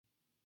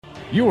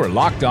You are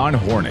Locked On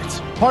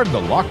Hornets, part of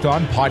the Locked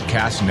On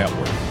Podcast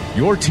Network.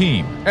 Your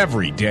team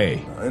every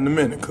day. In a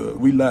minute, cuz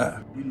we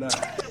live.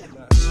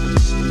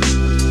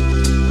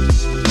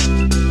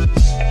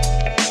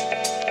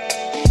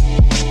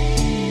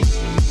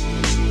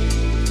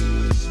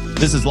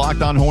 This is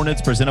Locked On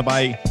Hornets presented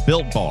by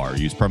Built Bar.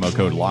 Use promo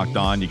code Locked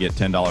On. You get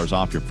 $10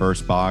 off your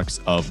first box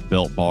of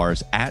Built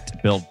Bars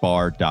at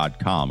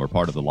BuiltBar.com. We're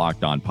part of the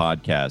Locked On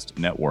Podcast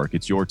Network.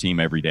 It's your team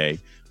every day.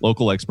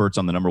 Local experts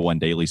on the #1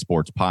 daily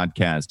sports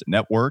podcast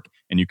network.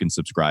 And you can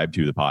subscribe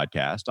to the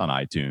podcast on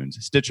iTunes,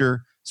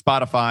 Stitcher,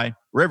 Spotify,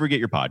 wherever you get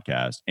your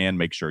podcast. And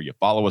make sure you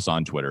follow us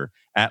on Twitter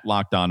at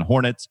Locked On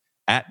Hornets,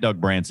 at Doug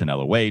Branson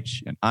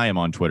LOH. And I am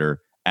on Twitter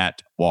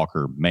at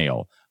Walker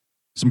Mail.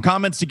 Some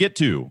comments to get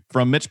to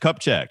from Mitch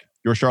Kupchak,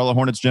 your Charlotte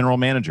Hornets general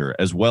manager,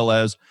 as well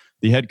as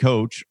the head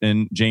coach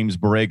and James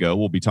Borrego.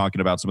 We'll be talking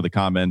about some of the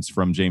comments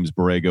from James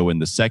Borrego in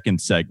the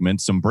second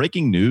segment. Some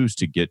breaking news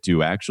to get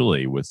to,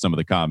 actually, with some of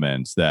the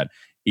comments that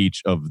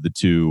each of the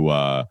two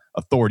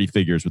authority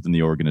figures within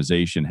the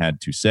organization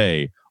had to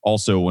say.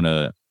 Also want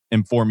to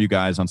inform you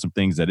guys on some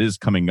things that is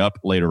coming up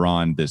later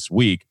on this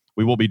week.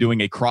 We will be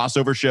doing a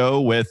crossover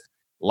show with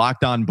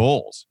Locked On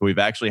Bulls, who we've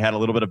actually had a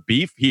little bit of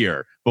beef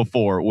here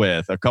before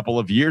with a couple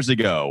of years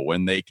ago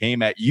when they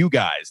came at you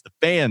guys, the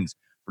fans,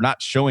 for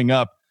not showing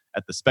up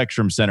at the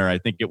Spectrum Center. I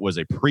think it was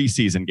a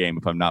preseason game,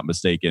 if I'm not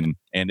mistaken,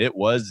 and it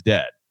was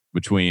dead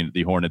between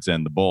the Hornets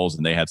and the Bulls,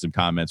 and they had some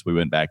comments. We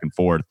went back and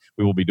forth.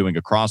 We will be doing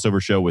a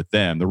crossover show with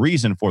them. The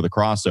reason for the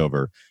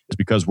crossover is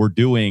because we're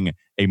doing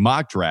a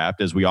mock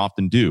draft, as we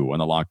often do on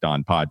the Locked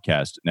On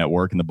Podcast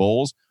Network, and the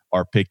Bulls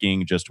are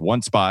picking just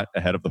one spot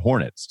ahead of the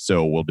Hornets.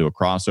 So we'll do a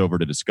crossover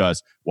to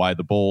discuss why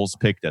the Bulls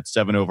picked at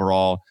 7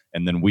 overall.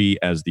 And then we,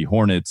 as the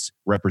Hornets,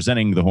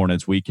 representing the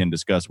Hornets, we can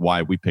discuss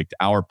why we picked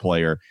our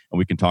player, and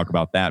we can talk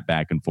about that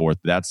back and forth.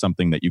 That's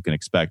something that you can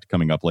expect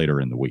coming up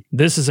later in the week.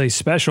 This is a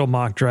special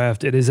mock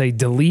draft. It is a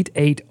Delete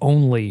 8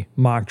 only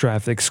mock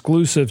draft,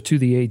 exclusive to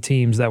the 8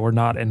 teams that were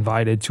not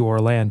invited to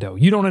Orlando.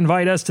 You don't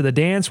invite us to the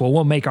dance? Well,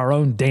 we'll make our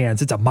own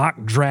dance. It's a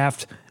mock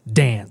draft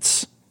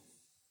dance.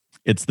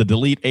 It's the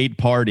Delete 8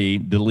 party.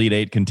 Delete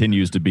 8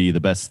 continues to be the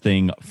best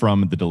thing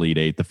from the Delete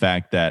 8. The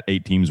fact that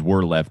 8 teams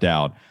were left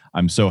out.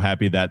 I'm so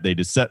happy that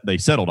they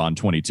settled on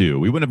 22.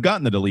 We wouldn't have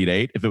gotten the Delete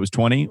 8 if it was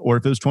 20 or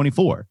if it was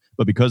 24.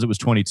 But because it was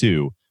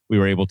 22, we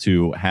were able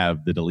to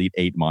have the Delete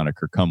 8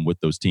 moniker come with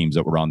those teams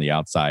that were on the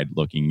outside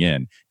looking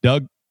in.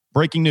 Doug,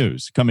 breaking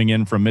news coming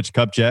in from Mitch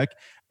Kupchak.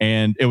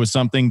 And it was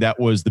something that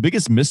was the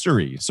biggest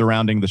mystery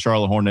surrounding the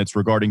Charlotte Hornets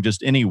regarding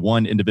just any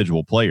one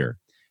individual player.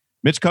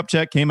 Mitch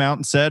Kupchak came out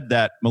and said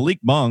that Malik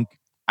Monk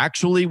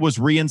actually was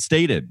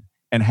reinstated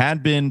and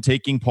had been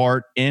taking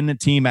part in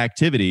team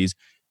activities.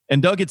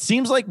 And Doug, it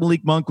seems like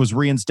Malik Monk was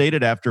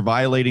reinstated after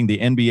violating the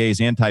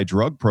NBA's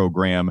anti-drug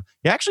program.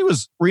 He actually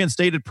was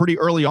reinstated pretty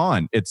early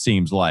on, it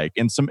seems like.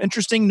 And some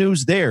interesting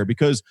news there,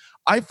 because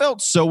I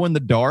felt so in the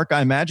dark.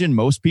 I imagine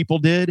most people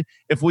did.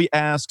 If we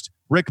asked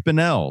Rick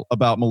Bonnell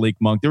about Malik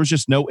Monk, there was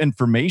just no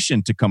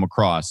information to come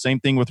across. Same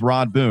thing with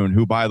Rod Boone,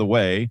 who, by the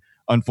way,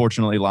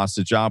 unfortunately lost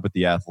his job at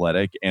The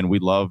Athletic, and we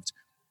loved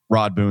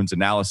Rod Boone's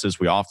analysis.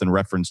 We often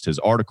referenced his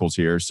articles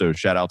here, so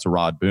shout out to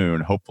Rod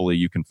Boone. Hopefully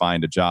you can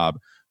find a job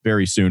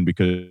very soon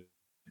because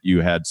you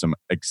had some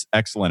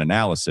excellent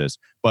analysis.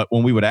 But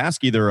when we would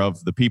ask either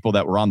of the people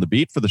that were on the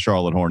beat for the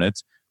Charlotte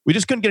Hornets, we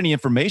just couldn't get any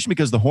information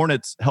because the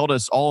Hornets held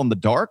us all in the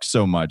dark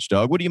so much.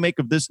 Doug, what do you make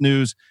of this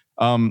news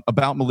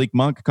about Malik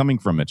Monk coming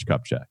from Mitch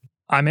Kupchak?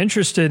 I'm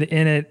interested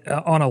in it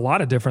on a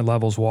lot of different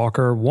levels,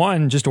 Walker.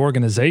 One, just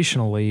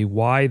organizationally,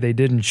 why they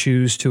didn't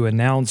choose to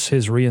announce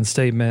his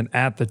reinstatement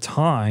at the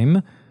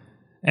time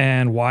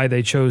and why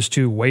they chose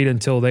to wait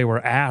until they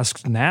were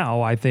asked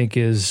now, I think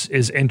is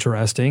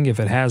interesting if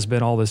it has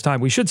been all this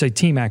time. We should say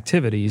team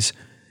activities.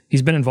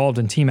 He's been involved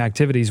in team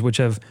activities, which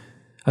have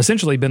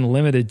essentially been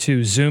limited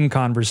to Zoom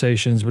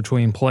conversations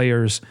between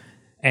players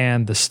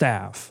and the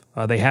staff.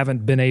 They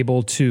haven't been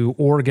able to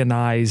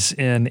organize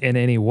in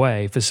any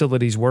way.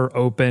 Facilities were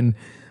open,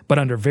 but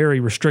under very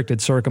restricted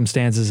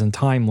circumstances and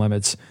time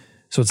limits.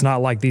 So it's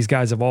not like these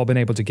guys have all been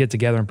able to get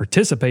together and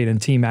participate in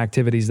team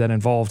activities that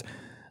involved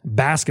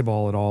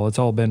basketball at all. It's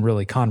all been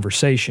really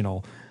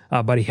conversational.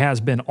 But he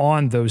has been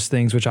on those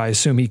things, which I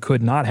assume he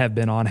could not have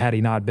been on had he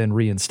not been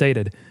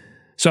reinstated.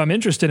 So I'm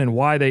interested in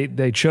why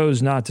they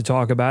chose not to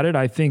talk about it.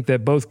 I think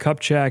that both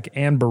Kupchak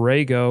and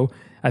Borrego,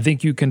 I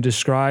think you can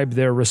describe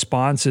their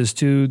responses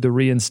to the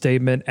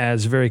reinstatement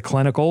as very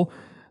clinical.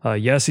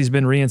 Yes, he's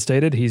been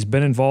reinstated. He's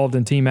been involved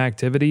in team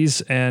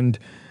activities. And,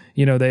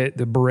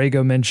 the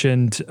Borrego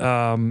mentioned,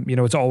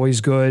 it's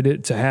always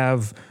good to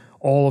have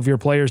all of your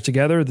players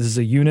together. This is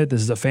a unit.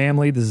 This is a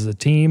family. This is a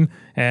team.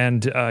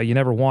 And you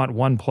never want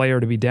one player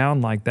to be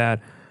down like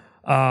that.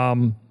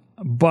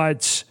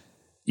 But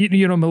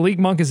Malik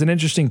Monk is an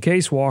interesting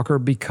case, Walker,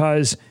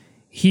 because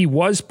he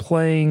was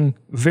playing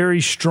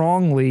very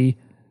strongly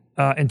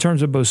in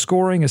terms of both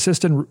scoring,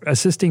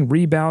 assisting,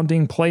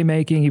 rebounding,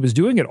 playmaking. He was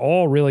doing it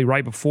all really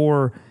right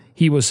before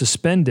he was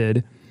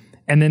suspended.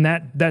 And then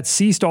that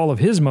ceased all of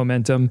his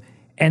momentum.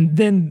 And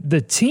then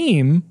the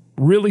team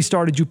really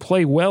started to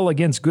play well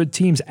against good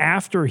teams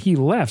after he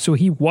left. So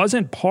he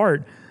wasn't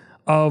part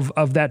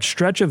of that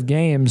stretch of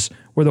games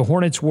where the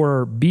Hornets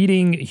were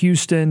beating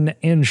Houston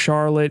in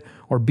Charlotte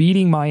or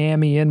beating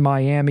Miami in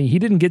Miami. He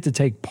didn't get to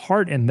take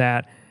part in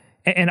that.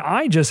 And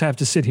I just have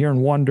to sit here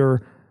and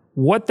wonder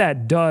what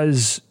that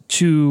does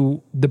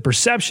to the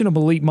perception of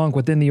Malik Monk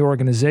within the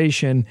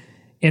organization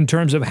in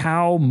terms of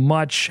how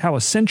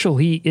essential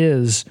he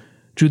is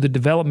to the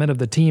development of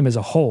the team as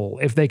a whole,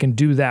 if they can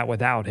do that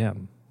without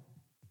him.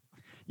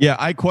 Yeah,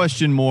 I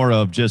question more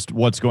of just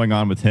what's going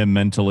on with him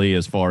mentally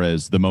as far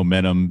as the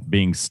momentum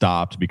being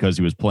stopped because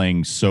he was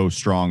playing so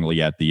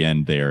strongly at the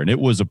end there. And it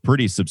was a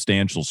pretty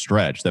substantial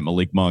stretch that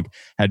Malik Monk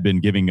had been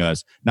giving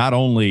us, not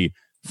only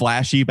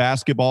flashy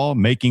basketball,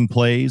 making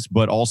plays,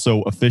 but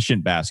also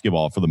efficient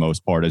basketball for the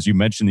most part. As you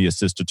mentioned, the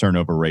assist to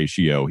turnover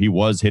ratio, he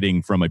was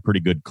hitting from a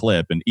pretty good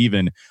clip. And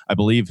even, I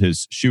believe,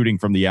 his shooting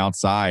from the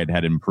outside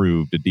had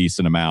improved a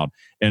decent amount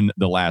in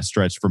the last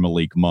stretch for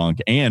Malik Monk.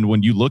 And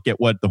when you look at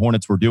what the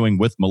Hornets were doing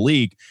with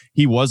Malik,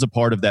 he was a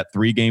part of that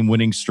 3-game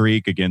winning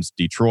streak against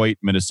Detroit,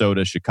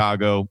 Minnesota,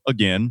 Chicago.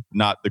 Again,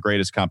 not the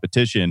greatest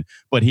competition,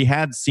 but he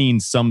had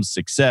seen some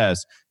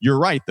success. You're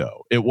right,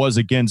 though. It was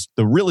against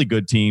the really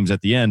good teams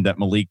at the end that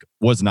Malik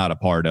was not a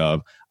part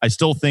of. I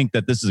still think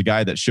that this is a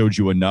guy that showed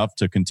you enough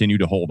to continue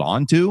to hold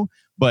on to,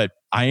 but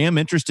I am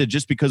interested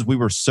just because we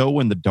were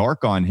so in the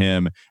dark on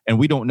him and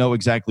we don't know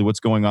exactly what's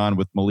going on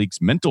with Malik's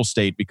mental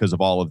state because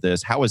of all of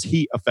this. How is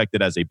he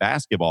affected as a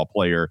basketball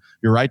player?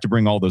 You're right to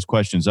bring all those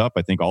questions up.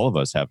 I think all of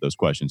us have those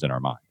questions in our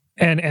mind.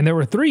 And there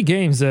were 3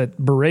 games that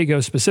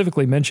Borrego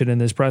specifically mentioned in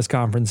this press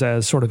conference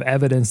as sort of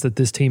evidence that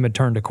this team had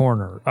turned a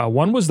corner.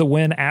 One was the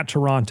win at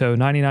Toronto,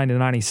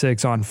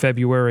 99-96 on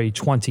February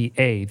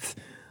 28th.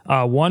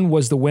 One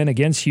was the win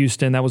against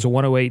Houston. That was a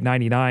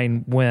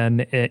 108-99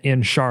 win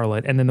in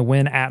Charlotte. And then the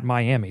win at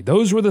Miami.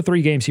 Those were the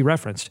 3 games he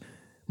referenced.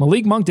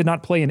 Malik Monk did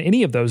not play in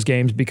any of those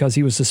games because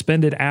he was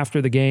suspended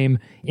after the game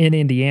in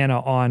Indiana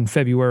on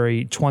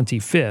February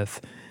 25th.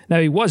 Now,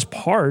 he was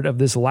part of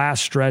this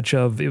last stretch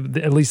of,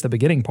 at least the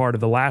beginning part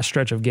of the last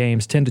stretch of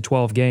games, 10 to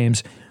 12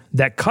 games,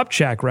 that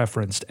Kupchak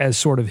referenced as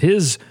sort of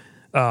his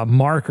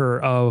marker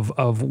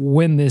of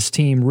when this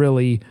team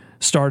really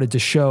started to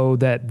show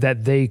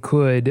that they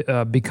could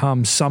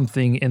become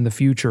something in the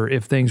future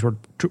if things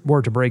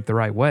were to break the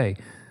right way.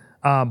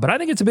 But I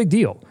think it's a big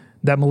deal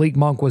that Malik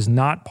Monk was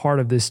not part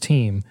of this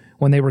team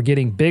when they were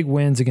getting big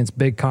wins against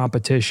big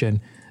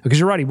competition. Because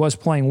you're right, he was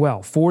playing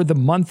well. For the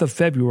month of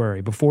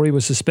February, before he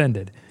was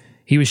suspended,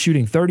 he was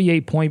shooting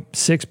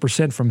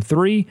 38.6% from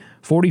 3,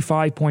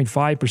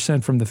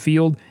 45.5% from the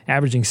field,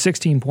 averaging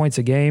 16 points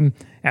a game,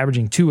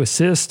 averaging 2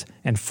 assists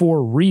and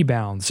 4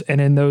 rebounds.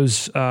 And in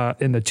those,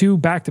 in the 2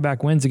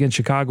 back-to-back wins against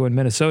Chicago and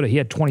Minnesota, he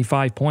had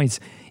 25 points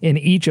in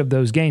each of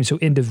those games. So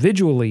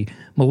individually,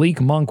 Malik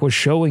Monk was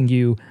showing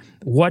you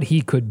what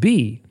he could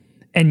be,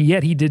 and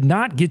yet he did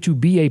not get to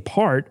be a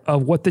part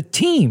of what the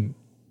team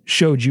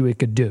showed you it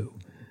could do.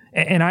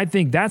 And I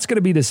think that's going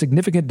to be the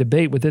significant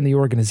debate within the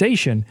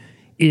organization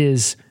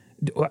is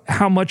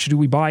how much do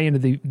we buy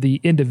into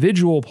the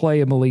individual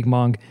play of Malik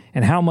Monk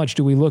and how much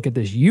do we look at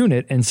this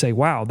unit and say,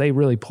 wow, they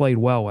really played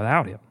well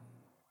without him.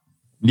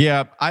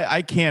 Yeah,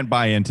 I can't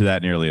buy into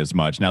that nearly as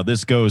much. Now,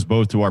 this goes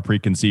both to our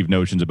preconceived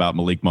notions about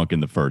Malik Monk in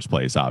the first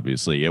place,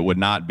 obviously. It would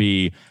not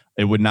be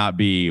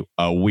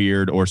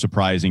weird or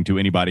surprising to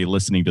anybody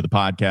listening to the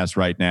podcast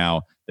right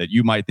now that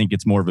you might think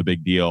it's more of a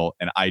big deal,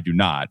 and I do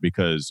not,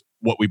 because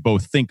what we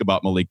both think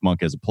about Malik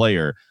Monk as a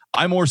player,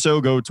 I more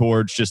so go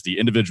towards just the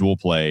individual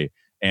play,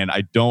 and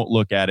I don't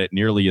look at it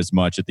nearly as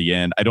much at the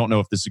end. I don't know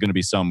if this is going to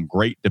be some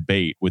great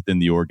debate within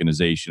the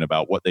organization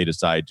about what they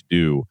decide to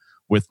do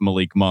with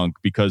Malik Monk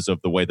because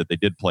of the way that they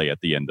did play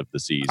at the end of the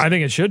season. I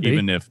think it should be.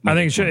 I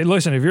think it should.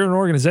 Listen, if you're an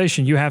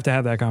organization, you have to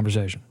have that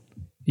conversation.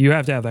 You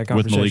have to have that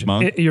conversation. With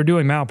Malik Monk? You're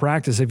doing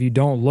malpractice if you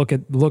don't look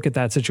at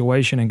that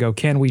situation and go,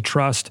 can we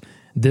trust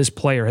this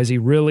player? Has he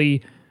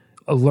really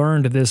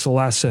learned this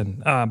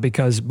lesson?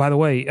 Because, by the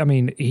way, I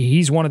mean,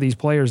 he's one of these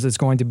players that's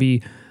going to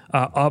be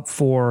up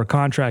for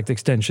contract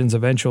extensions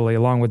eventually,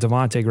 along with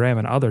Devontae Graham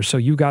and others. So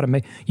you've got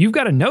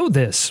to know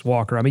this,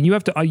 Walker. I mean, you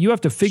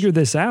have to figure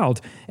this out,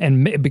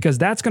 and because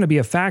that's going to be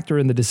a factor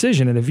in the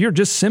decision. And if you're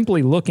just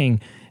simply looking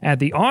at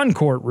the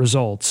on-court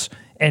results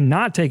and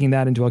not taking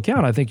that into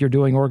account, I think you're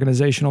doing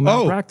organizational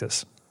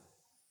malpractice.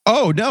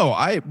 Oh,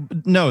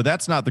 no,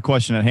 that's not the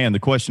question at hand. The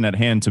question at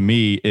hand to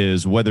me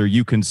is whether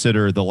you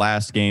consider the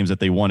last games that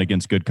they won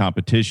against good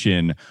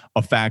competition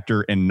a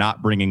factor in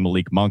not bringing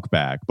Malik Monk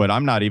back. But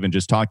I'm not even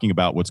just talking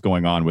about what's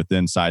going on with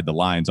inside the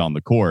lines on the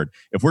court.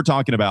 If we're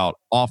talking about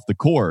off the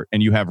court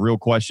and you have real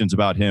questions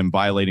about him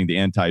violating the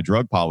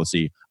anti-drug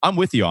policy, I'm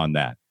with you on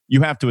that.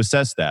 you have to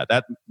assess that.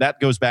 That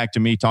goes back to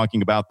me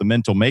talking about the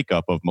mental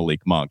makeup of Malik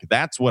Monk.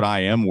 That's what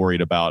I am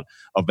worried about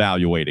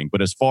evaluating.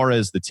 But as far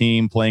as the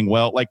team playing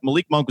well, like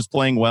Malik Monk was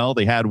playing well,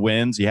 they had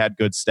wins, he had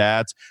good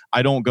stats.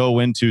 I don't go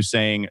into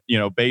saying,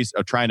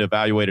 trying to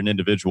evaluate an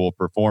individual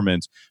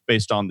performance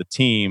based on the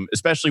team,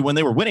 especially when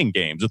they were winning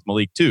games with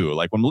Malik too.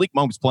 Like when Malik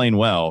Monk was playing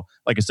well,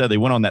 like I said, they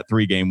went on that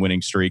 3-game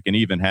winning streak and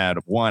even had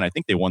one. I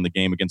think they won the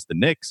game against the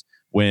Knicks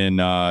when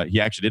he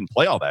actually didn't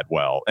play all that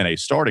well in a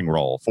starting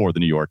role for the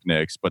New York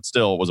Knicks, but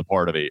still was a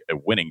part of a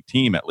winning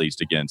team, at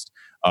least against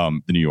the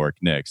New York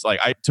Knicks.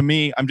 To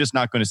me, I'm just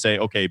not going to say,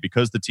 okay,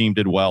 because the team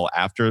did well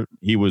after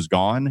he was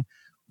gone,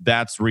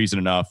 that's reason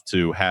enough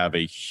to have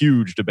a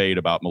huge debate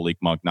about Malik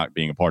Monk not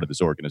being a part of this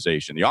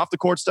organization. The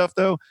off-the-court stuff,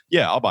 though,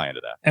 yeah, I'll buy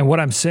into that. And what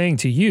I'm saying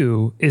to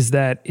you is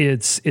that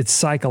it's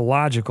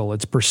psychological,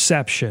 it's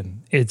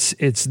perception. It's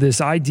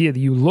this idea that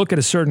you look at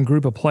a certain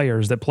group of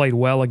players that played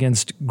well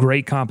against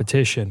great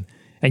competition,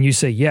 and you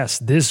say, yes,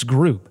 this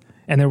group.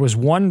 And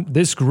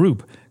this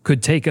group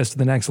could take us to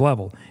the next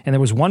level. And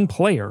there was one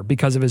player,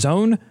 because of his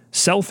own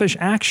selfish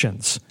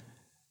actions,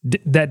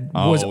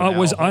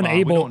 was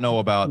unable. We don't know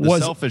about the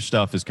selfish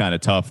stuff. Is kind of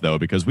tough though,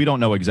 because we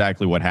don't know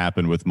exactly what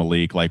happened with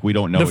Malik. Like we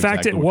don't know the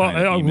fact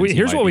exactly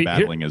here's what we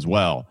battling as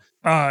well.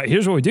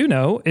 Here's what we do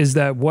know is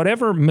that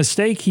whatever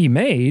mistake he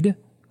made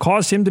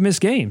caused him to miss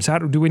games. How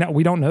do we not?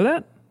 We don't know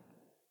that.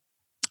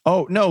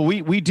 Oh, no,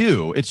 we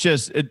do. It's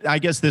just, I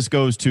guess this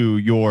goes to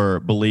your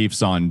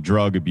beliefs on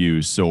drug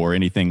abuse or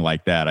anything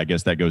like that. I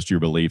guess that goes to your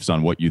beliefs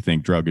on what you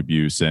think drug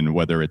abuse and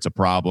whether it's a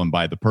problem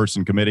by the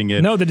person committing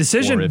it. No, the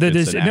decision,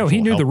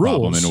 he knew the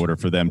rules. In order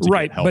for them to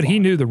right, get help but he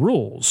knew the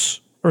rules,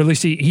 or at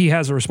least he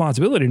has a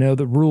responsibility to know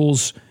the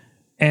rules.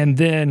 And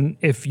then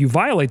if you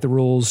violate the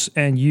rules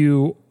and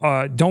you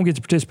don't get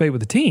to participate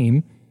with the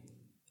team,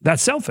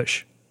 that's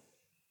selfish.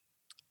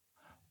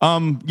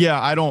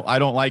 Yeah, I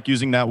don't like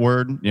using that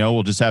word.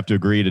 We'll just have to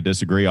agree to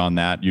disagree on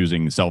that,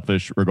 using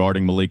selfish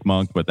regarding Malik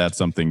Monk, but that's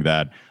something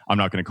that I'm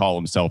not going to call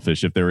him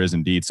selfish if there is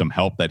indeed some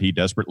help that he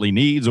desperately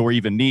needs or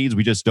even needs.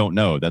 We just don't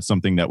know. That's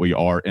something that we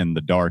are in the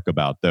dark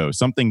about, though.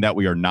 Something that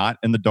we are not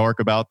in the dark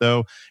about,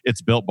 though,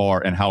 it's Built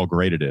Bar and how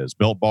great it is.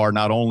 Built Bar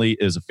not only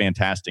is a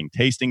fantastic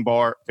tasting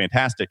bar,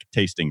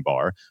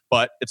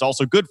 but it's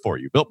also good for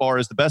you. Built Bar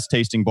is the best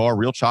tasting bar,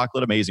 real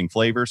chocolate, amazing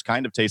flavors,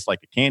 kind of tastes like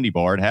a candy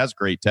bar. It has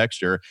great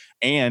texture,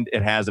 and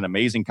it has an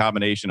amazing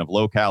combination of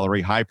low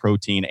calorie, high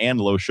protein,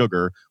 and low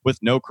sugar with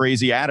no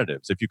crazy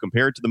additives. If you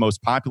compare it to the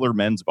most popular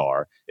men's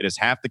bar, it is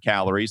half the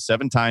calories,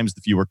 7 times the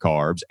fewer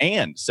carbs,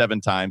 and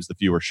 7 times the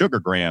fewer sugar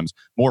grams,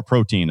 more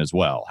protein as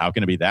well. How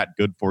can it be that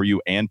good for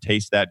you and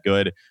taste that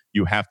good?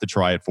 You have to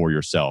try it for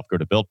yourself. Go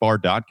to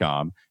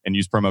BuiltBar.com and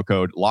use promo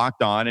code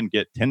LOCKEDON and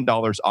get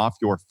 $10 off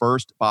your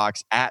first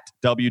box at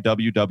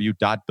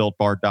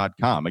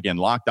www.BuiltBar.com. Again,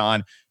 Locked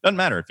On. Doesn't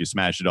matter if you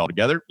smash it all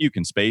together. You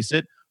can space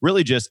it.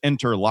 Really just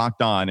enter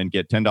Locked On and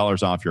get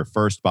 $10 off your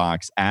first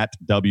box at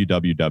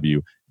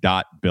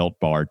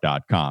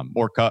www.BuiltBar.com.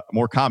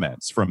 More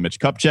comments from Mitch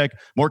Kupchak.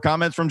 More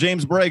comments from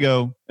James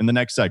Borrego in the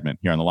next segment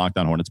here on the Locked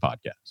On Hornets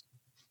podcast.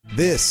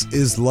 This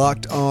is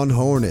Locked On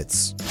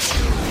Hornets.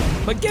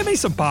 But give me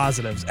some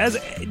positives.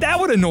 That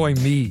would annoy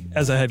me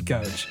as a head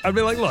coach. I'd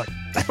be like, look,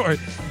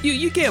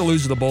 you can't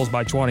lose to the Bulls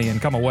by 20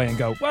 and come away and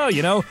go, well,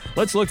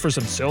 let's look for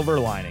some silver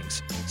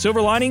linings.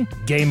 Silver lining,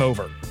 game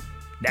over.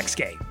 Next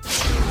game.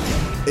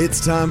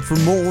 It's time for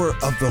more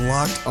of the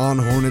Locked On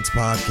Hornets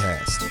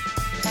podcast.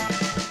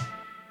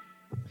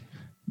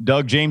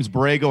 Doug, James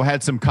Borrego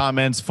had some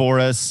comments for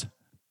us.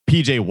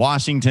 PJ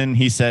Washington,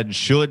 he said,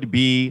 should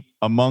be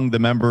among the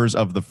members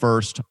of the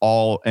first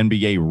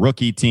All-NBA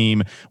rookie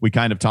team. We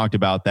kind of talked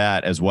about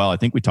that as well. I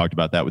think we talked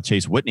about that with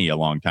Chase Whitney a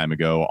long time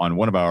ago on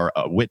one of our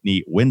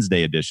Whitney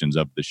Wednesday editions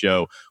of the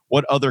show.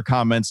 What other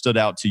comments stood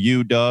out to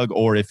you, Doug?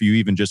 Or if you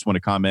even just want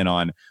to comment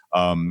on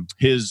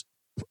his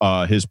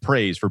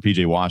praise for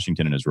PJ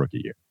Washington in his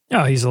rookie year.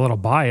 Oh, he's a little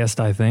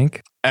biased, I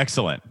think.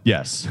 Excellent.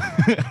 Yes,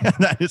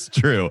 that is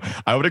true.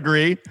 I would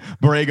agree.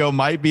 Borrego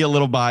might be a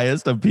little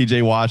biased of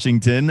PJ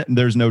Washington.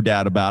 There's no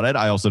doubt about it.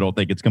 I also don't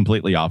think it's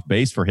completely off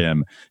base for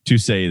him to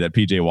say that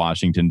PJ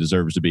Washington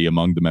deserves to be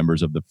among the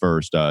members of the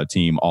first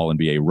team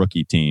All-NBA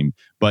rookie team.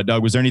 But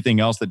Doug, was there anything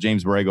else that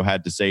James Borrego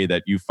had to say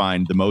that you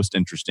find the most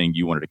interesting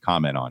you wanted to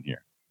comment on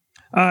here?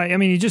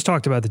 You just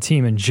talked about the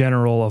team in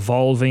general,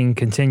 evolving,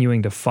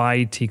 continuing to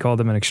fight. He called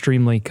them an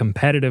extremely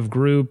competitive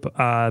group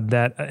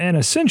and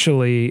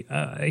essentially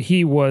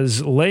he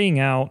was laying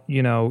out,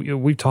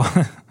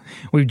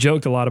 we've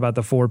joked a lot about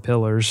the 4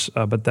 pillars,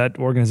 but that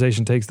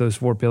organization takes those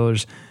 4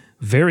 pillars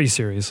very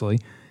seriously.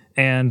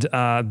 And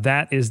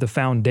that is the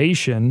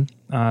foundation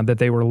that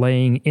they were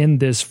laying in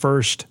this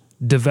first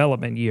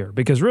development year,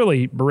 because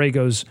really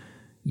Borrego's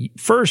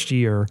first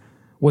year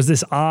was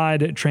this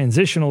odd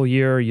transitional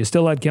year. You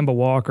still had Kemba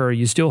Walker.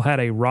 You still had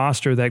a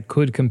roster that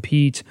could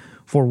compete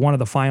for one of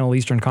the final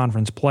Eastern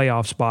Conference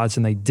playoff spots,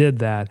 and they did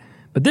that.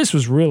 But this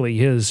was really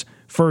his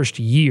first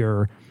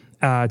year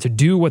to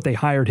do what they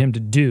hired him to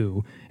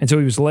do. And so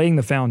he was laying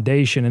the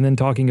foundation and then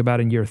talking about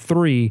in year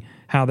 3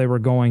 how they were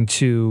going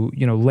to,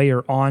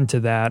 layer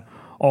onto that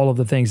all of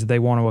the things that they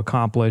want to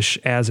accomplish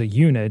as a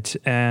unit,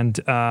 and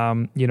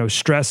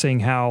stressing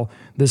how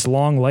this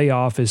long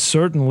layoff is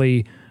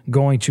certainly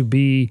going to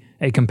be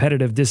a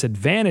competitive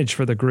disadvantage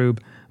for the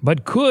group,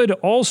 but could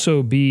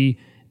also be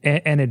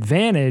an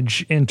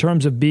advantage in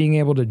terms of being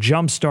able to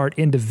jumpstart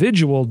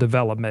individual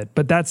development.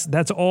 But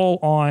that's all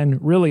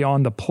really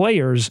on the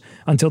players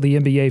until the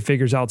NBA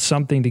figures out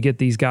something to get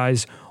these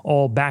guys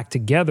all back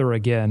together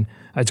again.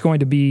 It's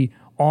going to be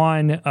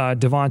on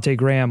Devontae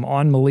Graham,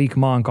 on Malik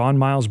Monk, on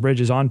Miles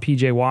Bridges, on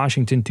PJ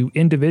Washington to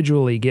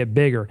individually get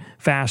bigger,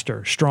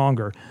 faster,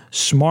 stronger,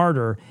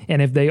 smarter.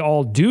 And if they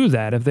all do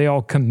that, if they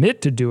all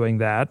commit to doing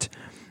that,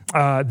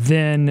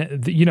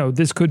 then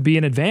this could be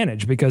an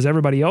advantage, because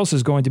everybody else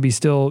is going to be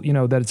still,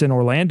 that it's in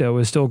Orlando,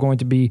 is still going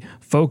to be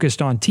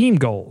focused on team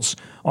goals,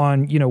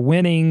 on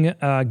winning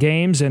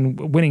games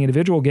and winning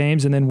individual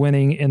games, and then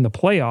winning in the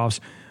playoffs,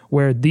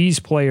 where these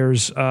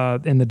players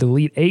in the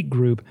Delete 8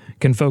 group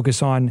can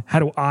focus on how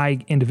do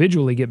I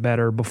individually get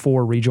better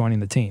before rejoining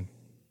the team.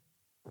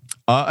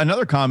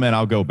 Another comment,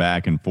 I'll go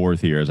back and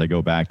forth here as I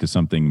go back to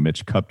something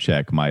Mitch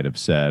Kupchak might have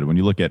said. When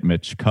you look at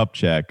Mitch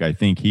Kupchak, I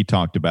think he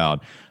talked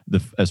about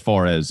as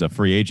far as a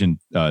free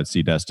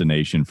agency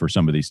destination for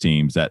some of these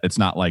teams, that it's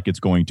not like it's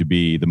going to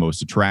be the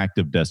most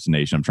attractive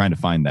destination. I'm trying to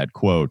find that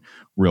quote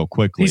real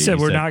quickly. He said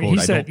we're not going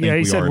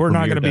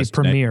to be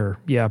premier.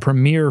 Yeah,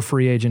 premier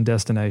free agent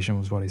destination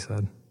was what he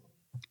said.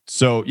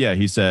 So, yeah,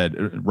 he said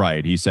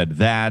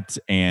that.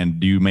 And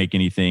do you make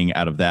anything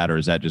out of that, or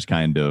is that just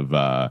kind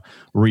of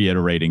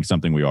reiterating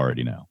something we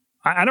already know?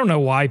 I don't know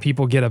why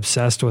people get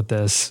obsessed with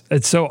this.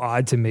 It's so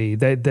odd to me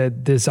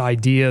that this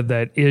idea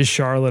that is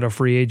Charlotte a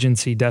free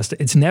agency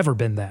destination, it's never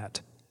been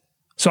that.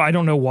 So I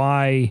don't know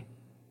why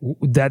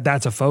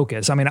that's a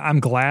focus. I mean, I'm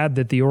glad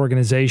that the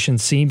organization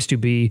seems to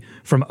be,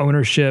 from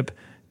ownership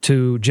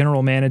to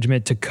general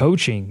management to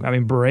coaching. I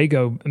mean,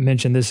 Borrego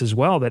mentioned this as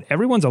well, that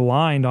everyone's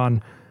aligned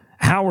on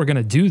how we're going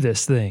to do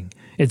this thing.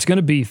 It's going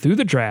to be through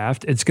the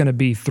draft. It's going to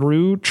be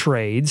through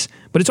trades,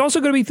 but it's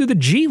also going to be through the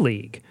G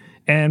League.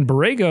 And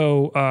Kupchak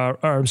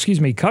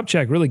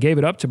really gave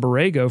it up to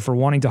Borrego for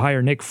wanting to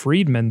hire Nick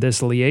Friedman,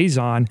 this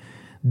liaison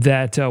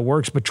that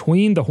works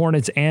between the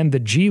Hornets and the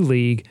G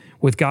League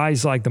with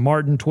guys like the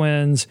Martin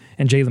twins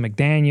and Jalen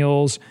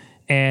McDaniels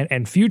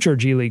and future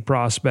G League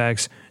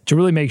prospects, to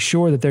really make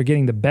sure that they're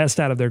getting the best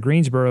out of their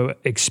Greensboro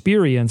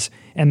experience,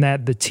 and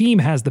that the team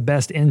has the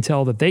best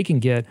intel that they can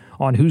get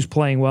on who's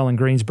playing well in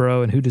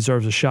Greensboro and who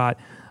deserves a shot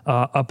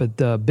up at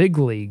the big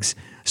leagues.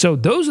 So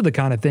those are the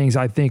kind of things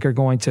I think are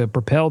going to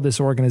propel this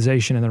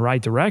organization in the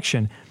right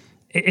direction.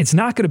 It's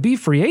not going to be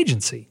free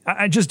agency.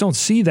 I just don't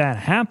see that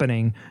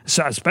happening,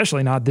 so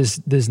especially not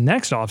this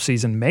next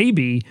offseason,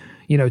 maybe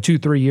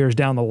 2-3 years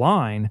down the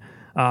line.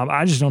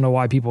 I just don't know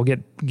why people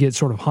get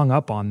sort of hung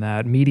up on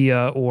that,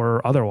 media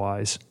or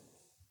otherwise.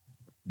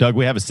 Doug,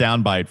 we have a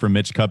soundbite from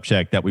Mitch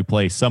Kupchak that we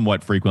play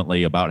somewhat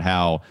frequently about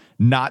how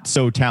not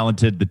so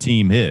talented the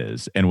team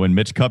is. And when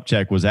Mitch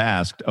Kupchak was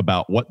asked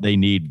about what they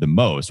need the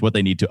most, what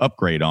they need to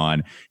upgrade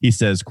on, he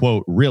says,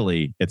 quote,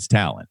 "Really, it's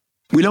talent."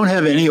 We don't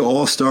have any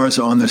all-stars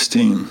on this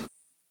team.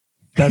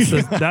 That's the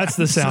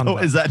soundbite. So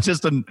is that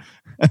just an...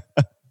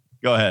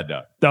 Go ahead,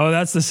 Doug. No,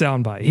 that's the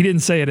soundbite. He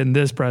didn't say it in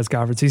this press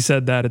conference. He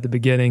said that at the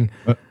beginning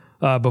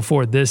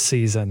before this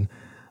season.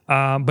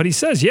 But he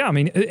says, yeah, I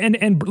mean,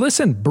 and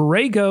listen,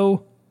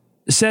 Borrego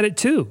said it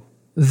too,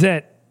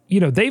 that,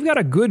 they've got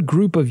a good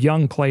group of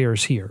young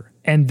players here,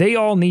 and they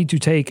all need to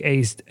take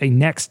a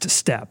next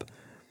step.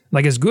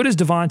 Like, as good as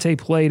Devontae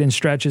played in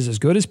stretches, as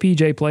good as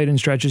PJ played in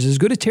stretches, as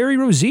good as Terry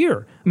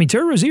Rozier. I mean,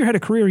 Terry Rozier had a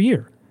career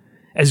year.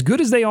 As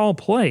good as they all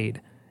played,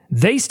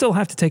 they still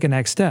have to take a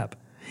next step.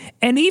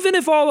 And even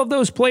if all of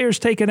those players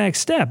take a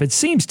next step, it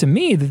seems to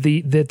me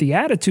that the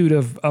attitude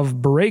of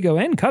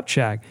Borrego and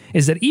Kupchak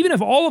is that even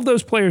if all of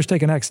those players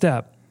take a next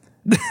step,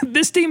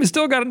 this team is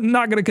still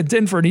not going to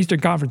contend for an Eastern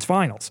Conference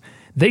Finals.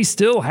 They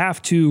still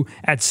have to,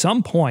 at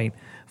some point,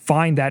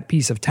 find that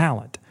piece of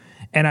talent.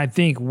 And I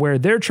think where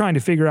they're trying to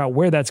figure out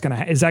where that's going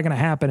to is that going to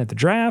happen at the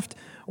draft,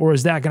 or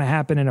is that going to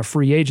happen in a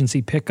free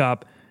agency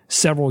pickup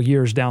several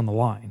years down the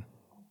line?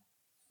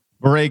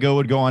 Borrego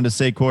would go on to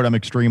say, quote, "I'm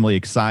extremely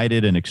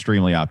excited and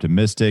extremely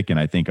optimistic, and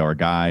I think our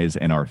guys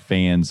and our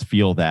fans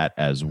feel that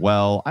as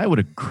well." I would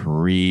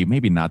agree.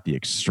 Maybe not the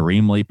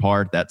extremely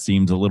part. That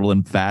seems a little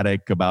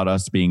emphatic about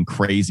us being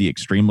crazy,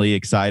 extremely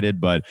excited.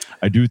 But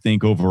I do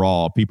think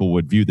overall people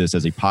would view this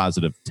as a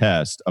positive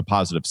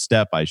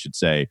step, I should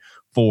say,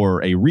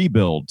 for a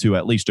rebuild to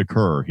at least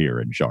occur here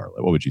in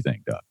Charlotte. What would you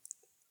think, Doug?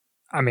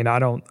 I mean, I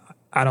don't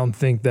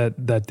think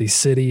that the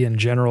city in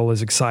general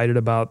is excited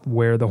about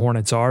where the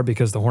Hornets are,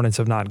 because the Hornets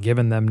have not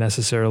given them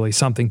necessarily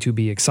something to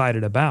be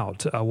excited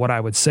about. What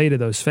I would say to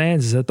those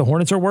fans is that the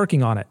Hornets are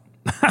working on it.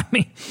 I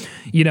mean,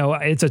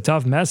 it's a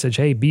tough message.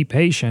 Hey, be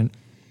patient.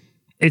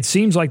 It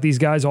seems like these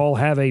guys all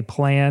have a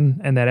plan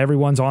and that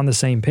everyone's on the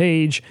same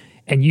page.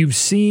 And you've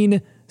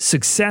seen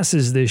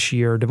successes this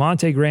year.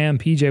 Devontae Graham,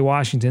 PJ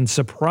Washington,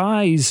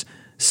 surprise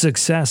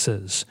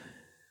successes.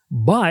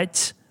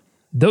 But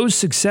those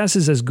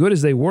successes, as good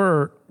as they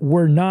were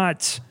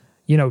not,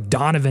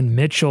 Donovan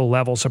Mitchell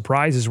level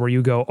surprises where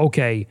you go,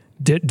 okay,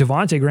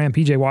 Devontae Graham,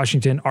 PJ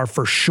Washington are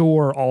for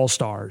sure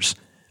all-stars.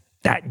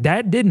 That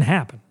didn't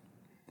happen.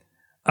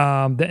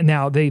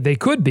 Now they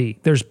could be.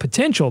 There's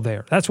potential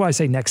there. That's why I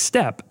say next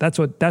step. That's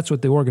what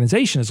the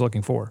organization is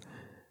looking for.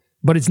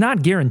 But it's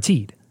not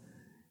guaranteed.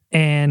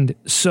 And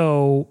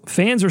so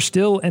fans are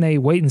still in a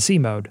wait and see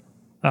mode.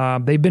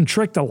 They've been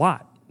tricked a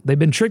lot. They've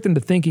been tricked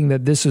into thinking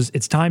that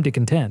it's time to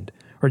contend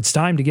or it's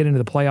time to get into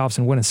the playoffs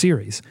and win a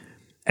series.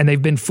 And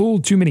they've been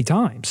fooled too many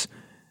times.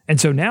 And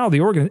so now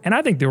and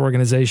I think the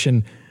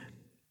organization,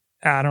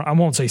 I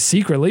won't say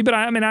secretly, but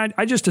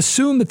I just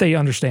assume that they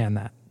understand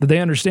that they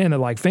understand that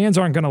like fans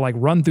aren't going to like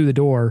run through the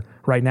door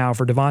right now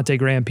for Devontae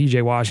Graham,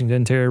 PJ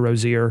Washington, Terry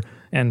Rozier,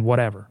 and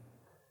whatever.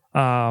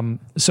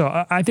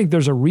 So I think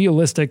there's a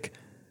realistic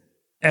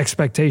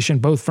expectation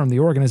both from the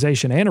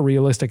organization and a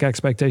realistic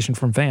expectation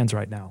from fans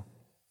right now.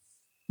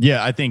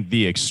 Yeah, I think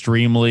the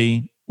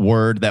extremely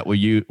word that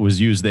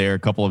was used there a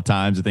couple of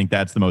times. I think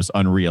that's the most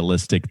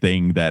unrealistic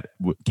thing that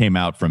came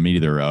out from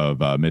either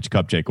of Mitch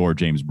Kupchak or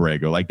James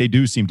Borrego. Like they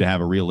do seem to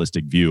have a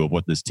realistic view of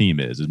what this team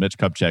is. As Mitch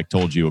Kupchak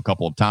told you a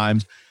couple of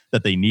times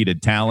that they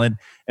needed talent,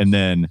 and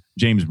then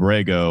James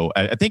Borrego,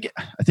 I think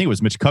it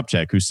was Mitch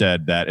Kupchak who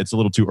said that it's a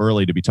little too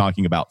early to be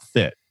talking about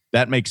fit.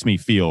 That makes me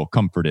feel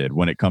comforted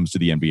when it comes to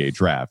the NBA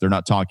draft. They're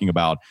not talking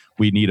about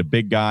we need a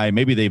big guy.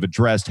 Maybe they've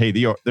addressed, hey,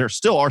 there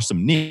still are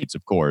some needs,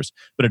 of course,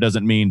 but it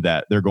doesn't mean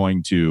that they're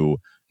going to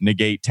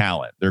negate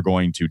talent. They're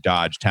going to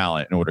dodge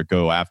talent in order to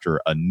go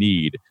after a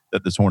need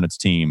that this Hornets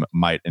team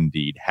might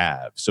indeed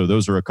have. So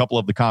those are a couple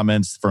of the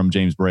comments from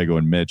James Borrego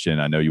and Mitch,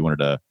 and I know you wanted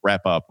to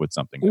wrap up with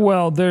something.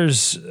 Well,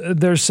 there's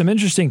some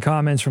interesting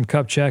comments from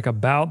Kupchak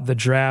about the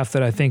draft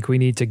that I think we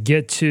need to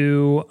get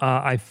to.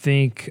 I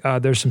think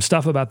there's some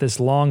stuff about this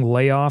long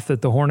layoff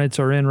that the Hornets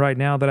are in right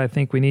now that I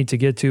think we need to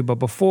get to. But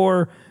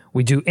before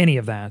we do any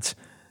of that,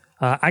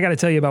 I got to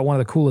tell you about one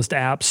of the coolest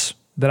apps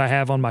that I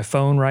have on my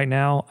phone right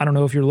now. I don't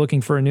know if you're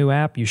looking for a new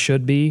app. You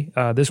should be.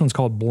 This one's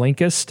called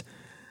Blinkist.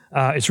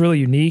 It's really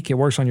unique. It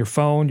works on your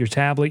phone, your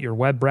tablet, your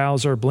web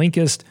browser.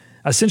 Blinkist,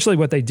 essentially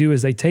what they do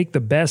is they take the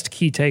best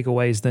key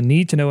takeaways, the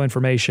need-to-know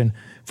information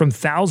from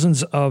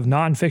thousands of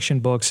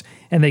nonfiction books,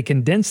 and they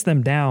condense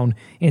them down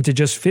into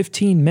just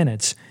 15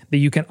 minutes that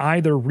you can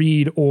either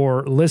read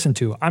or listen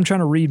to. I'm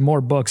trying to read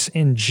more books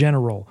in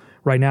general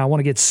right now. I want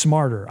to get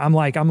smarter. I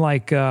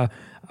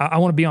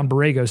want to be on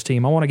Borrego's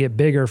team. I want to get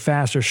bigger,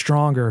 faster,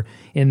 stronger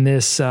in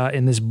this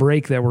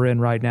break that we're in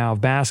right now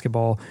of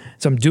basketball.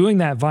 So I'm doing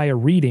that via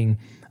reading,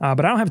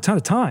 but I don't have a ton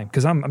of time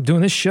because I'm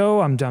doing this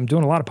show. I'm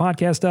doing a lot of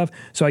podcast stuff.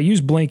 So I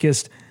use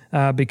Blinkist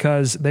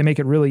because they make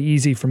it really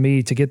easy for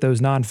me to get those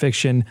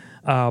nonfiction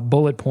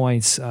bullet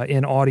points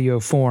in audio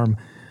form.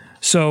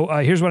 So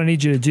here's what I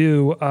need you to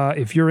do.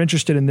 If you're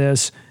interested in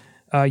this,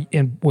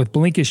 with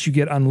Blinkist, you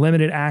get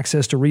unlimited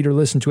access to read or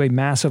listen to a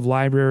massive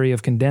library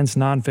of condensed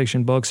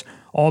nonfiction books,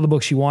 all the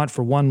books you want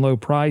for one low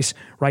price.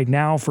 Right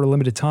now, for a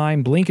limited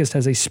time, Blinkist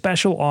has a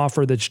special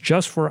offer that's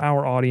just for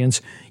our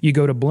audience. You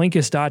go to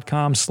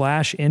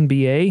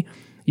Blinkist.com/NBA.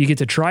 You get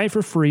to try it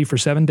for free for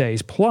 7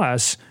 days.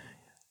 Plus,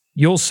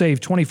 you'll save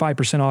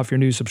 25% off your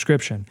new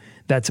subscription.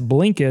 That's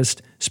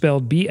Blinkist,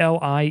 spelled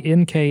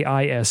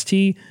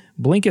Blinkist.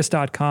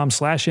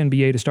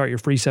 Blinkist.com/NBA to start your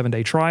free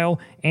 7-day trial,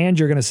 and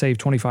you're going to save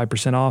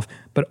 25% off,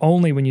 but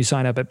only when you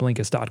sign up at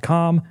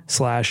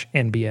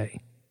Blinkist.com/NBA.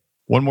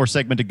 One more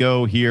segment to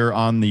go here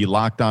on the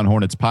Locked On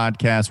Hornets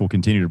podcast. We'll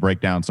continue to break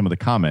down some of the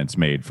comments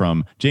made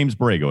from James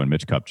Borrego and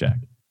Mitch Kupchak.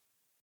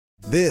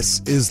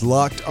 This is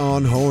Locked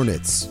On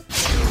Hornets.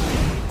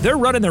 They're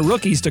running their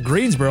rookies to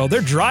Greensboro. They're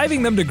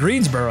driving them to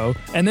Greensboro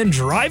and then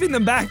driving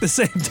them back the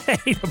same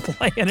day to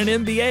play in an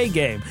NBA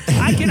game.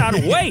 I cannot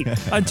wait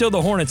until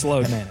the Hornets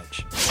load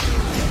manage.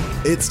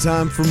 It's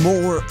time for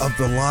more of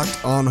the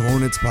Locked On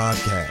Hornets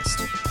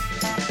podcast.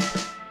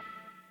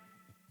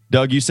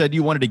 Doug, you said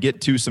you wanted to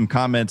get to some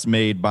comments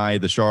made by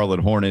the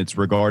Charlotte Hornets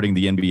regarding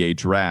the NBA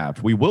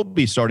draft. We will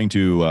be starting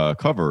to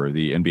cover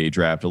the NBA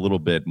draft a little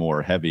bit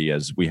more heavy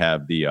as we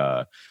have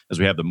the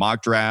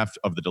mock draft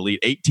of the Delete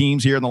 8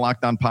 teams here in the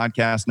Locked On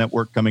Podcast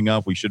Network coming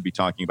up. We should be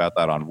talking about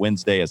that on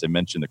Wednesday. As I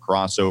mentioned, the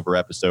crossover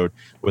episode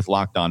with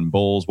Locked On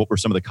Bulls. What were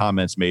some of the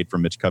comments made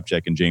from Mitch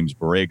Kupchak and James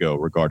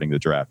Borrego regarding the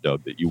draft,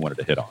 Doug, that you wanted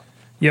to hit on?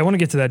 Yeah, I want to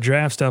get to that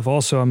draft stuff.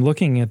 Also, I'm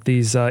looking at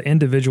these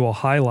individual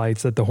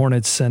highlights that the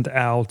Hornets sent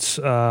out,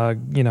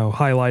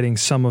 highlighting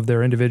some of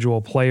their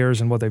individual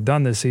players and what they've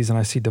done this season.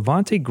 I see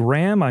Devontae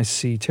Graham. I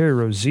see Terry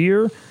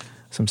Rozier.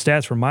 Some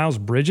stats from Miles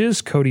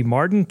Bridges, Cody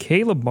Martin,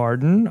 Caleb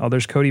Martin. Oh,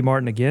 there's Cody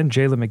Martin again.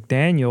 Jalen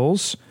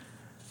McDaniels.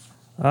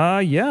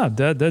 I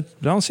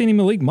don't see any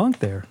Malik Monk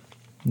there.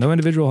 No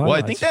individual highlights.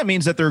 Well, I think that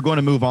means that they're going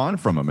to move on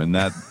from him and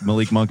that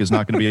Malik Monk is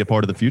not going to be a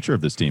part of the future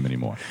of this team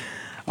anymore.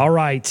 All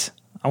right.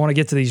 I want to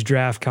get to these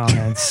draft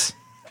comments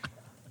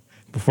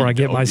before I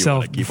get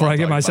myself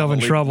in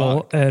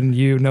trouble and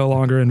you no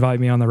longer invite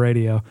me on the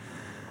radio.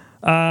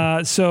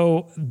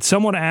 So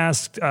someone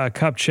asked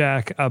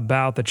Kupchak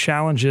about the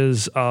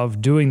challenges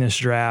of doing this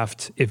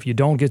draft if you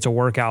don't get to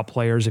work out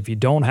players, if you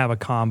don't have a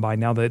combine.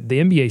 Now, the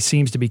NBA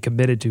seems to be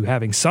committed to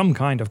having some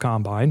kind of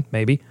combine,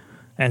 maybe,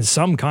 and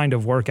some kind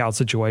of workout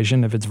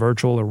situation, if it's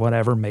virtual or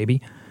whatever,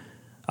 maybe.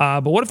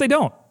 But what if they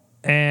don't?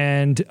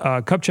 And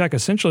Kupchak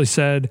essentially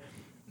said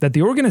that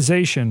the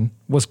organization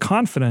was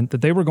confident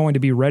that they were going to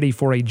be ready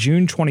for a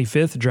June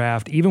 25th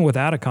draft, even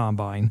without a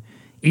combine,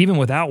 even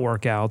without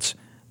workouts,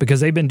 because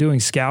they've been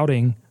doing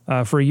scouting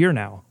for a year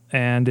now.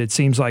 And it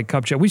seems like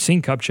Kupchak, we've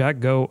seen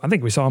Kupchak go, I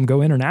think we saw him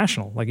go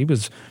international. Like he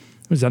was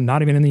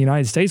not even in the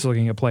United States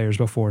looking at players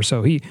before.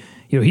 So he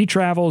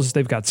travels,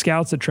 they've got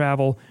scouts that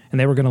travel, and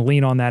they were going to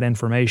lean on that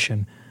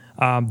information.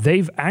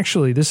 They've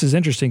actually, this is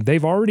interesting,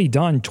 they've already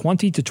done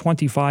 20 to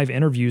 25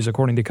 interviews,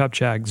 according to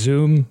Kupchak,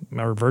 Zoom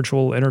or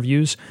virtual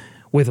interviews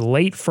with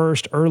late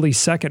first, early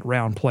second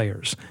round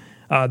players.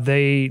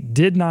 They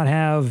did not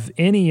have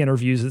any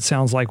interviews, it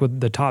sounds like, with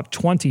the top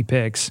 20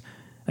 picks.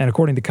 And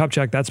according to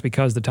Kupchak, that's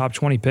because the top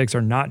 20 picks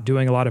are not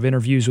doing a lot of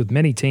interviews with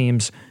many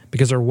teams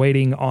because they're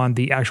waiting on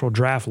the actual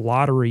draft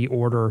lottery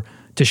order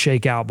to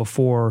shake out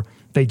before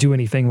they do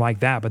anything like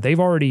that. But they've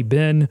already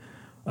been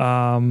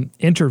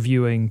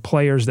interviewing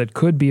players that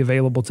could be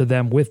available to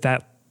them with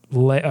that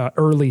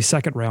early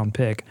second round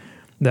pick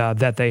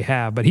that they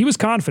have. But he was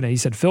confident. He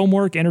said film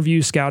work,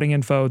 interviews, scouting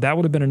info, that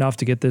would have been enough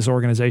to get this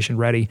organization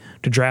ready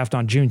to draft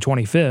on June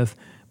 25th.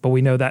 But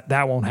we know that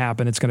that won't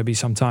happen. It's going to be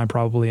sometime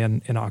probably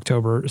in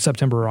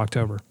September or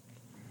October.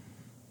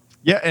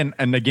 Yeah,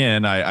 and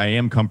again, I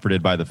am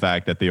comforted by the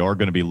fact that they are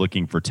going to be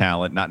looking for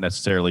talent, not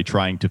necessarily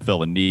trying to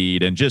fill a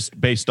need. And just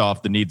based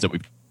off the needs that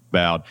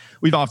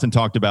we've often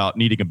talked about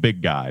needing a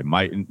big guy,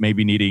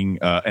 maybe needing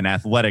an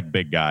athletic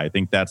big guy. I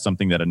think that's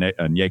something that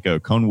Onyeka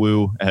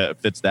Okongwu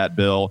fits that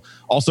bill.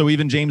 Also,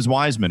 even James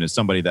Wiseman is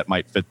somebody that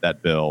might fit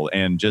that bill.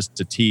 And just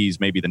to tease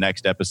maybe the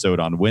next episode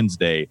on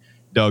Wednesday,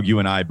 Doug, you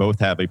and I both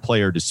have a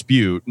player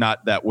dispute,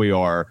 not that we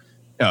are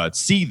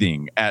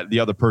seething at the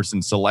other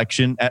person's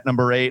selection at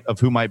number 8 of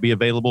who might be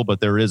available,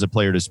 but there is a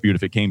player dispute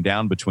if it came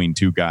down between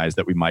two guys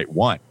that we might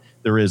want.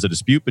 There is a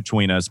dispute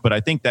between us, but I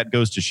think that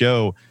goes to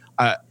show,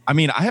 I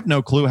have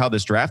no clue how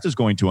this draft is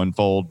going to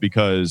unfold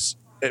because,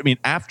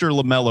 after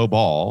LaMelo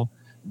Ball,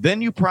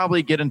 then you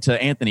probably get into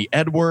Anthony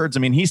Edwards.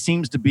 He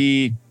seems to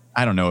be,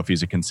 I don't know if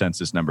he's a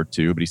consensus number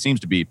 2, but he seems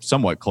to be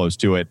somewhat close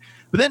to it.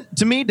 But then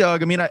to me,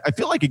 Doug, I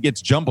feel like it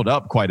gets jumbled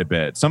up quite a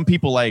bit. Some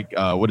people like,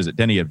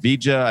 Denny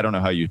Avdija? I don't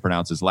know how you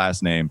pronounce his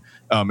last name.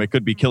 It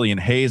could be Killian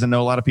Hayes. I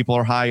know a lot of people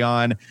are high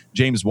on.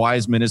 James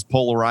Wiseman is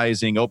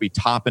polarizing. Obi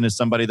Toppin is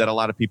somebody that a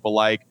lot of people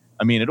like.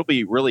 It'll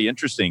be really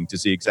interesting to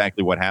see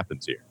exactly what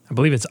happens here. I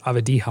believe it's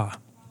Avdija.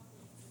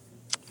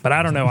 But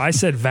I don't know. I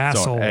said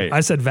Vassell. So, hey.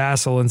 I said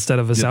Vassell instead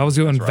of Vassell. I was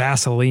doing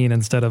Vaseline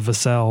instead of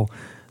Vassell.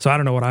 So I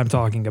don't know what I'm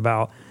talking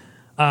about.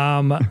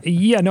 I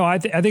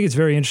think it's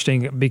very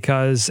interesting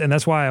because, and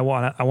that's why I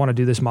want to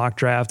do this mock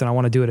draft, and I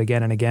want to do it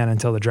again and again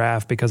until the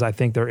draft, because I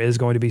think there is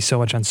going to be so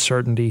much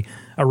uncertainty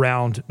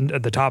around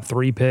the top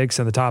 3 picks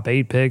and the top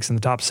 8 picks and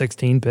the top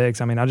 16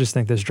 picks. I just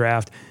think this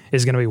draft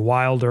is going to be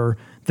wilder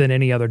than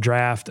any other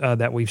draft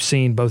that we've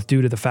seen, both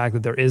due to the fact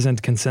that there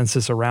isn't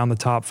consensus around the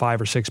top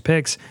 5 or 6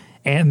 picks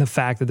and the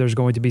fact that there's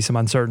going to be some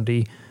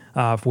uncertainty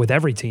with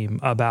every team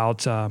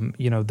about,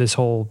 this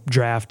whole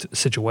draft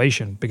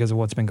situation because of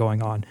what's been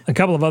going on. A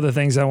couple of other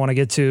things I want to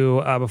get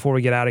to before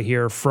we get out of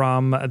here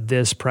from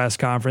this press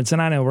conference,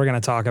 and I know we're going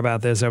to talk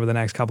about this over the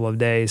next couple of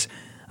days,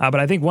 but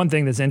I think one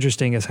thing that's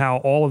interesting is how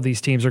all of these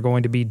teams are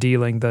going to be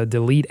dealing, the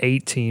Elite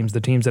 8 teams,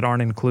 the teams that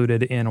aren't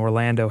included in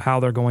Orlando, how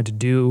they're going to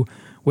do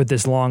with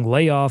this long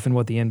layoff and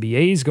what the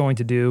NBA is going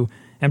to do.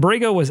 And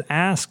Borrego was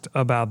asked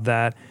about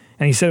that,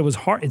 and he said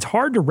it's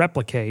hard to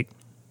replicate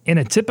in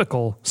a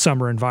typical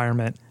summer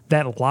environment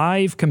that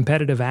live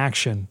competitive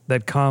action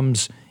that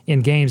comes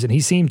in games. And he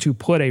seemed to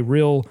put a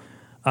real,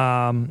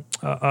 some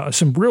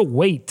real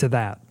weight to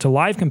that, to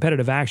live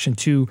competitive action,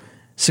 to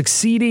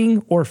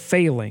succeeding or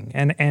failing.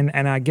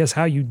 And I guess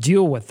how you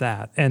deal with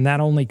that. And that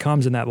only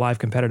comes in that live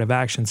competitive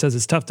action. Says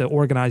it's tough to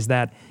organize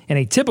that in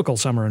a typical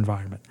summer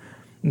environment.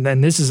 And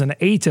then this is an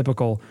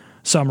atypical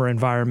summer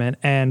environment.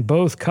 And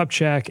both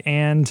Kupchak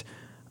and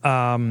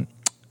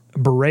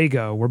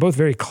Borrego were both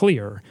very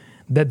clear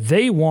that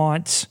they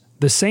want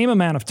the same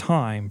amount of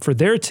time for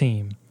their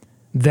team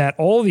that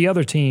all the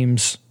other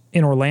teams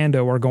in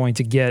Orlando are going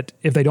to get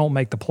if they don't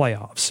make the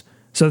playoffs.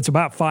 So it's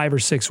about 5 or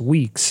 6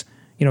 weeks.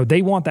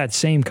 They want that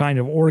same kind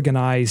of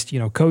organized,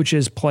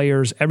 coaches,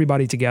 players,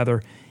 everybody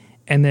together.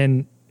 And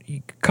then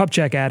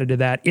Kupchak added to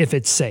that, if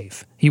it's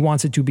safe. He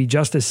wants it to be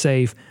just as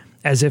safe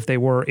as if they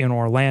were in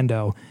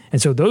Orlando.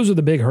 And so those are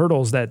the big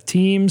hurdles that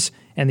teams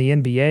and the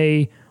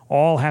NBA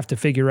all have to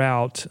figure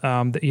out.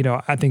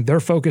 I think they're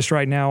focused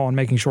right now on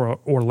making sure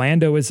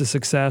Orlando is a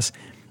success.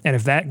 And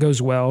if that goes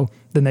well,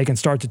 then they can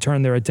start to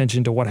turn their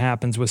attention to what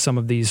happens with some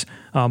of these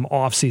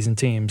off-season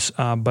teams.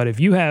 But if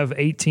you have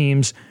 8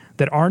 teams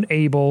that aren't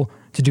able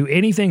to do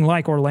anything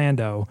like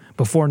Orlando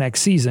before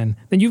next season,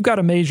 then you've got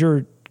a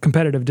major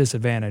competitive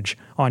disadvantage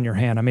on your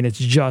hand. It's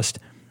just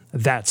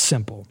that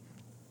simple.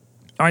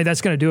 All right,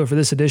 that's going to do it for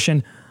this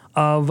edition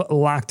of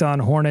Locked On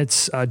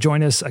Hornets.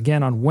 Join us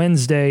again on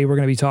Wednesday. We're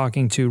going to be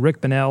talking to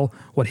Rick Bonnell,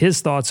 what his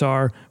thoughts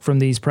are from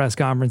these press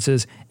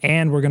conferences,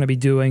 and we're going to be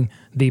doing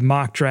the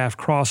mock draft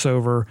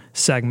crossover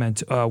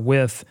segment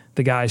with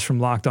the guys from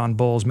Locked On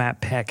Bulls,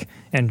 Matt Peck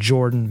and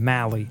Jordan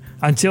Malley.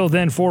 Until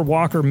then, for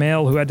Walker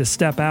Mail, who had to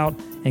step out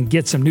and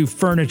get some new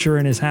furniture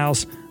in his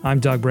house, I'm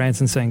Doug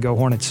Branson saying go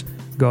Hornets,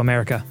 go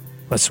America,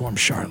 let's swarm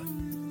Charlotte.